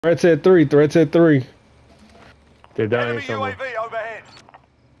Threats at 3. Threats at 3. They're dying somewhere. UAV overhead.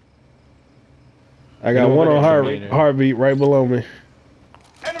 I got one on heartbeat right below me.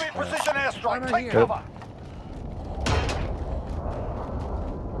 Enemy precision airstrike. Take cover.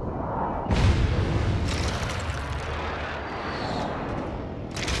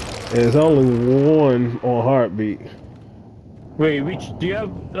 There's only one on heartbeat. Wait, which do you have?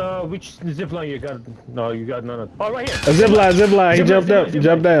 Which zip line you got? No, you got none of. Oh, right here. A zip line, zip line. He jumped up,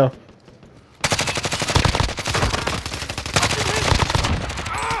 jumped down.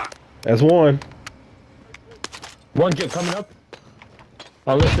 That's one. One jet coming up.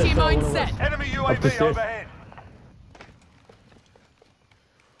 I'll let this Enemy UAV overhead.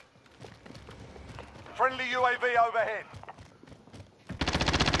 Friendly UAV overhead.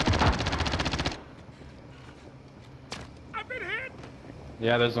 I've been hit.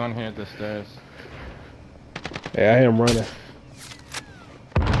 Yeah, there's one here at the stairs. Yeah, I hear him running.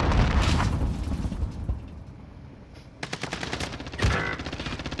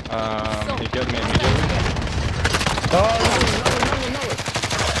 He killed me.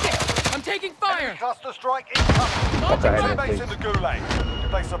 I'm taking fire! Cluster strike incoming. Teammates in the gulag.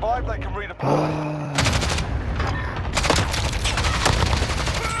 If they survive, they can redeploy.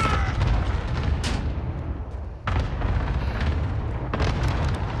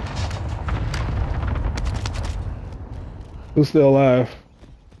 Who's still alive?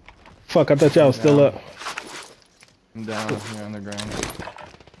 Fuck, I thought y'all was still up. I'm down here on the ground.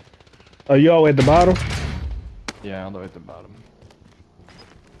 Are you all at the bottom? Yeah, all the way at the bottom.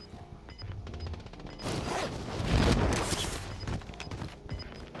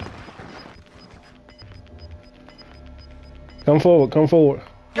 Come forward, come forward.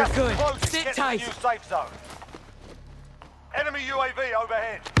 You're good. Closing. Sit Get tight. to the new safe zone. Enemy UAV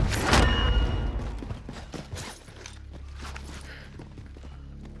overhead.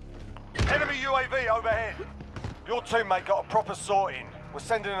 Enemy UAV overhead. Your teammate got a proper sorting. We're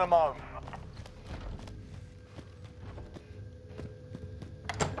sending them home.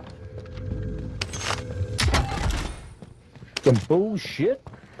 Some bullshit.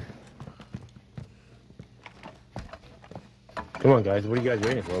 Come on, guys. What are you guys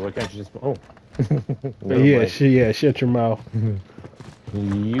waiting for? Why can't you just? Oh. Yeah, shut your mouth.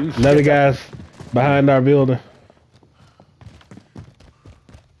 You Another guy's behind our building.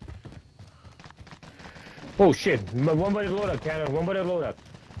 Oh shit! One by the load up, Cannon. One by the load up.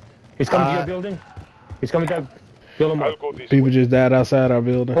 He's coming to your building. He's coming to build him up. People just died outside our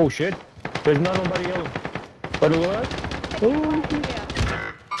building. Oh shit! There's none by the load up. Oh.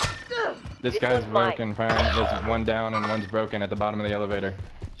 This guy's broken, fire. There's one down and one's broken at the bottom of the elevator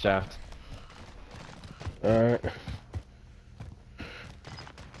shaft. Alright.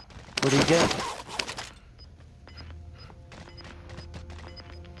 What do you get?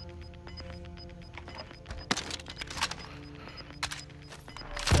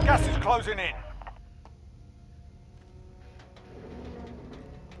 Gas is closing in.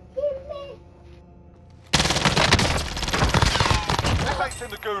 Teammates in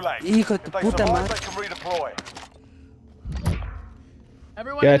the gulag. Hijo de If they puta survive, madre. they can redeploy.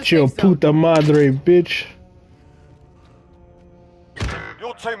 Got your puta madre, bitch.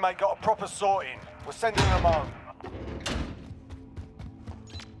 Your teammate got a proper sorting. We're sending them home.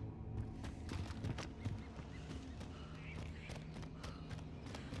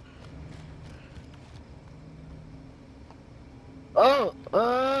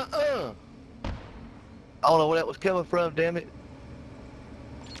 I don't know where that was coming from, damn it.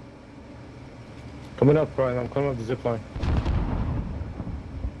 Coming up, Brian. I'm coming up the zip line.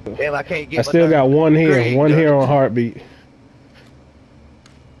 Damn, I can't get I still got one here, one here on heartbeat.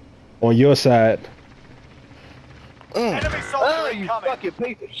 On your side. Enemy soldier Oh, you incoming. fucking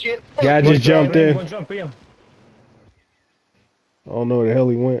piece of shit. Guy just jumped in. One jump in. I don't know where the hell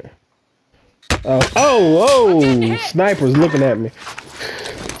he went. Oh, snipers looking at me.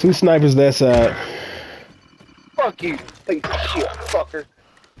 Two snipers that side. Fuck you, piece of shit, fucker.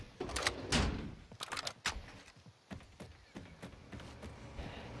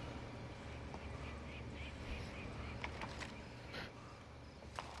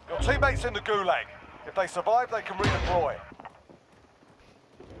 Your teammates in the gulag. If they survive, they can redeploy.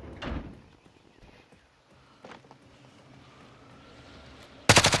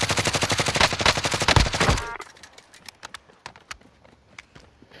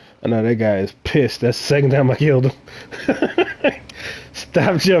 I know that guy is pissed. That's the second time I killed him.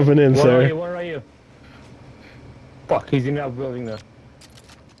 Stop jumping in, sir. Where are you? Fuck, he's in that building there.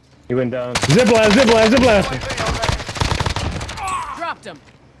 He went down. Zipline, zipline, zipline. Dropped him.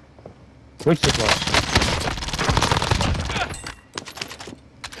 Which zipline?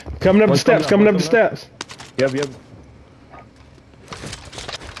 Coming up the One's steps, coming up the steps. Yep, yep.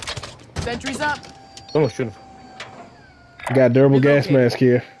 Sentry's up. Someone's shooting. Got durable gas mask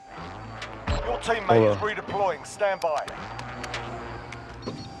here. Your teammate is redeploying. Stand by.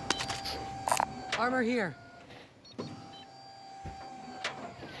 Armor here.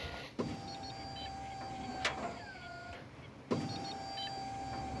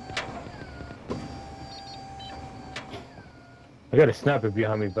 I got a sniper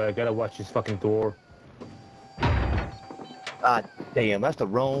behind me, but I gotta watch this fucking door. Ah, damn, that's the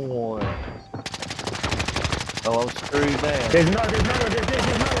wrong one. Oh, I was screwed now. There's another one,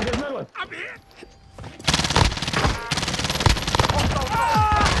 there's another one. I'm hit.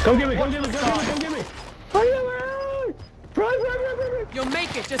 Come get me, come get me, come get me. Run. You'll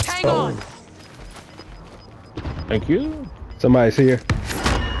make it. Just hang on. Thank you. Somebody's here.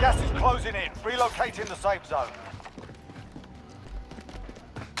 Gas is closing in. Relocating the safe zone.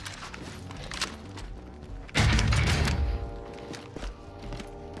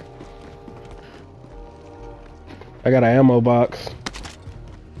 I got an ammo box.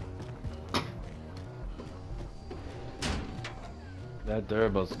 That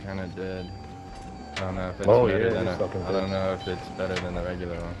durable's kind of dead. I don't know if it's Oh, better yeah, than it's fucking I don't know if it's better than the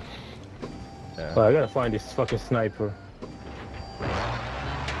regular one. Yeah. Oh, I gotta find this fucking sniper.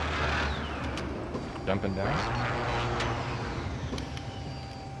 Jumping down.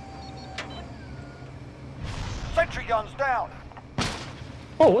 Sentry guns down.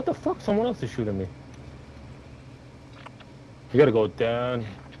 Oh, what the fuck? Someone else is shooting me. You gotta go down.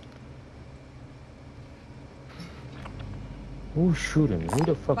 Who's shooting me? Who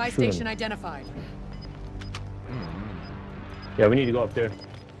the fuck Buy shooting station me? identified. Yeah, we need to go up there.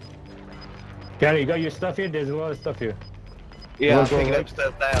 Gary, you got your stuff here? There's a lot of stuff here. Yeah, I'm Go picking right. up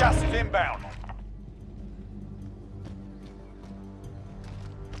stuff now. Gas is inbound.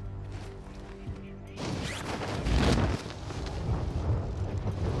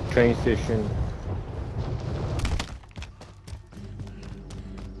 Train station.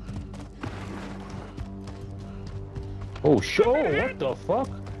 Oh, shit. Oh, what the fuck?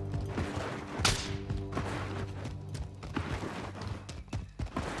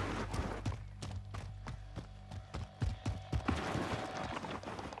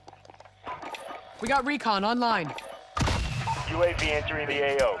 We got recon online. UAV entering the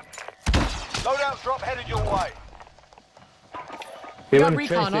AO. Loadout drop headed your way. They got went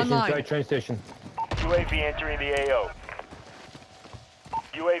to recon online. Right, train station. UAV entering the AO.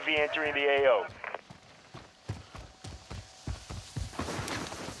 UAV entering the AO.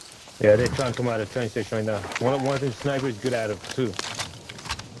 Yeah, they're trying to come out of the train station right now. One of the snipers good at it too.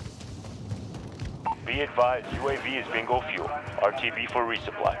 Be advised, UAV is bingo fuel. RTB for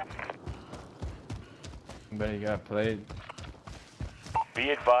resupply. Somebody got played.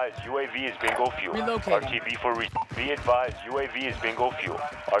 Be advised, UAV is bingo fuel. Relocating. RTB for Be advised, UAV is bingo fuel.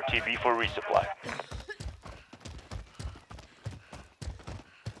 RTB for resupply.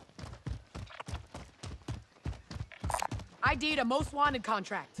 ID'd a most wanted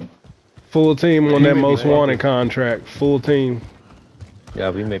contract. Full team on that may be most wanted. wanted contract. Full team. Yeah,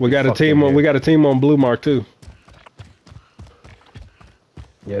 we may We be got a fucked team in on. here. We got a team on Blue Mark too.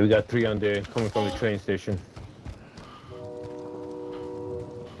 Yeah, we got 3 on there coming from the train station.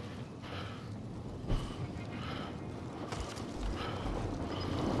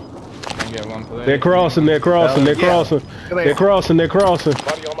 Can get one play. They're crossing. They're crossing. They're crossing. Come here. They're crossing. They're crossing.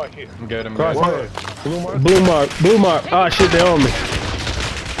 I'm good. I'm Cross good. fire. Blue mark. Blue Mark. Blue Mark. Ah shit, they're on me.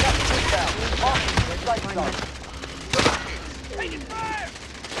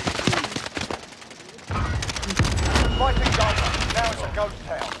 Fighting Delta. Now it's a ghost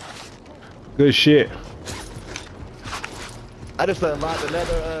town. Good shit. I just unlocked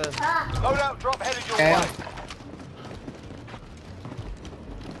another, Loadout drop headed your Cam. way.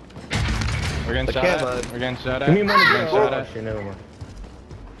 We're getting The shot camo. at. We're getting shot at. Give me money, We're bro. getting shot Oh, at. shit, never mind.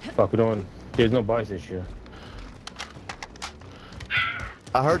 Fuck, we don't. There's no buys this year.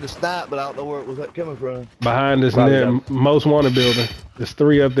 I heard the snipe, but I don't know where it was coming from. Behind us in Probably there, up. most wanted building. There's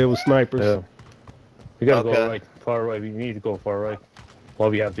 3 up there with snipers. Yeah. We gotta Okay. go right, far right. We need to go far right. While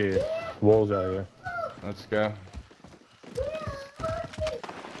we have the walls out here. Let's go.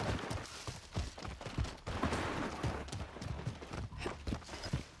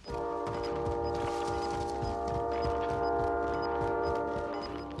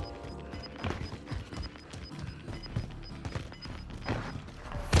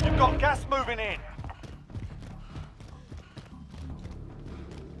 You've got gas moving in.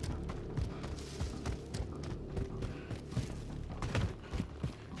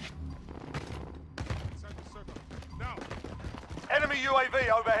 Enemy UAV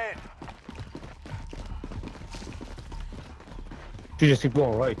UAV overhead. You just keep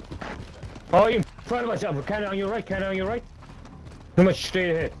going right. Oh, you in front of us, Cannon on your right, Cannon on your right. Pretty much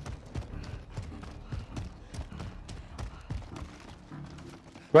straight ahead.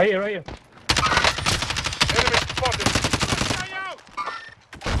 Right here, right here. Enemy spotted.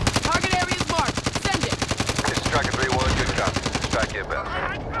 Target area's marked. Send it. This is Striker 3-1, good copy. Strike inbound.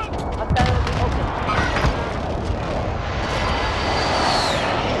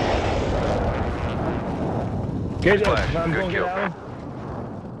 Get it. Flash, I'm good going to kill. get Alan.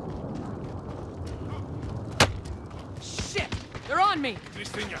 Shit! They're on me.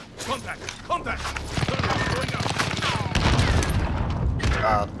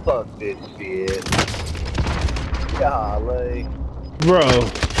 Ah, fuck this shit. Golly. Bro,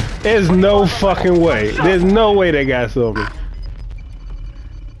 there's no fucking way. There's no way they got something.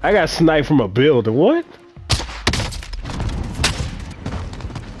 I got sniped from a building. What?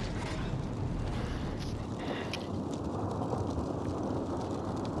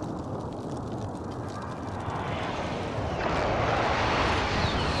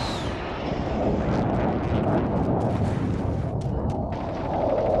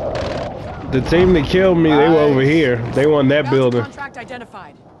 The team that killed me, they were over here. They won that Bounty building. contract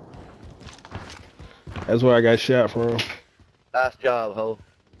identified. That's where I got shot from. Nice job, ho.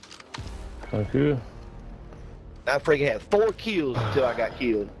 Thank you. I freaking had 4 kills until I got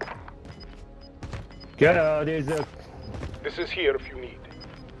killed. Get there's a... This is here if you need.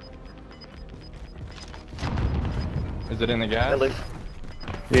 Is it in the gas? Really?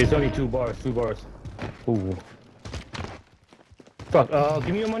 There's only 2 bars, 2 bars. Ooh. Fuck,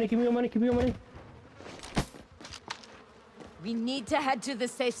 give me your money, give me your money, give me your money. We need to head to the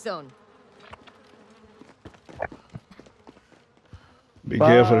safe zone. Be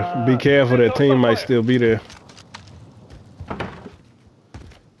careful. Be careful. That team might still be there.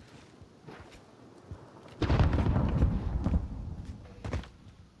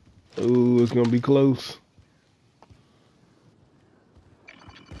 Ooh, it's gonna be close.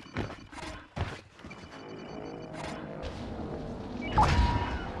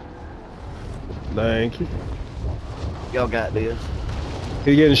 Thank you. Y'all got this.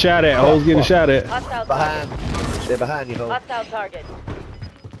 He's getting shot at. Ho's getting shot at. Hostile Behind. target. They're behind you, ho. Hostile target.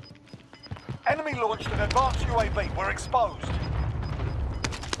 Enemy launched an advanced UAV. We're exposed.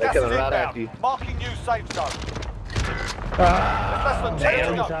 They're Gas is coming right inbound. after you. Marking new safe zone. There's less than 10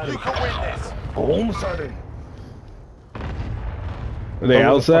 to go. You can win this. Almost started. Are they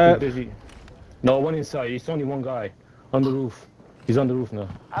outside? Busy. No, one inside. It's only one guy. On the roof. He's on the roof now.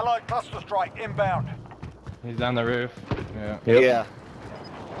 Allied cluster strike inbound. He's on the roof. Yeah. Yep. Yeah.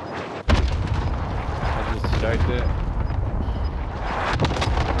 I just striked it.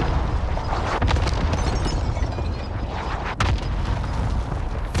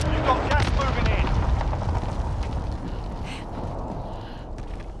 You've got gas moving in.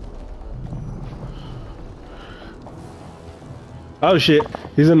 Oh shit!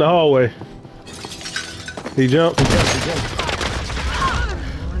 He's in the hallway. He jumped. Come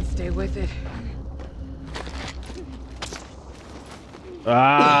on, stay with it.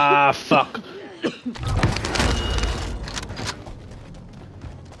 Ah, fuck.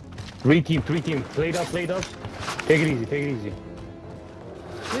 3 team, 3 team. Played up, played up. Take it easy, take it easy.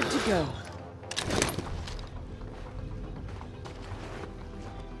 Good to go.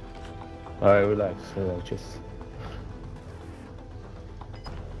 Alright, relax, relax, just...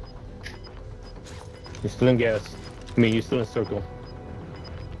 You're still in gas. I mean, you're still in circle.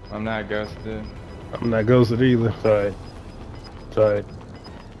 I'm not ghosted. I'm not ghosted either. Sorry. Sorry.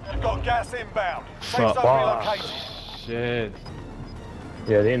 You've got gas inbound. Safe Fuck. zone relocated. Shit.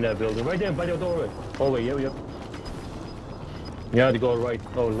 Yeah, they're in that building. Right there by the doorway. Oh, wait, yep, yep. You have to go right.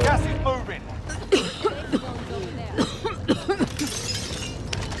 Oh, left. Gas is moving.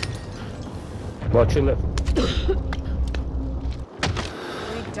 Watch your left. I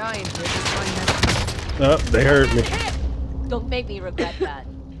ain't dying here. Just find that. Oh, they hurt me. Don't make me regret that.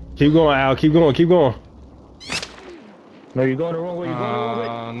 Keep going, Al. Keep going. Keep going. No, you're going the wrong way. You're going the wrong way.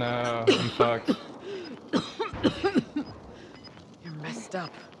 Oh no, I'm fucked. You're messed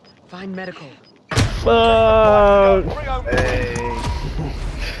up. Find medical. Fuck. Bring home. Hey.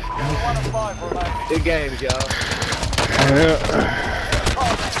 1 of 5 remaining. Good games, y'all. Yeah.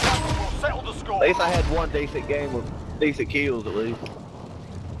 We'll settle the score. At least I had one decent game with decent kills, at least.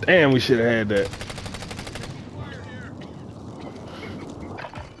 Damn, we should have had that.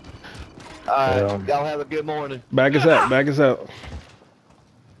 Alright, y'all have a good morning. Back us out. Back us out.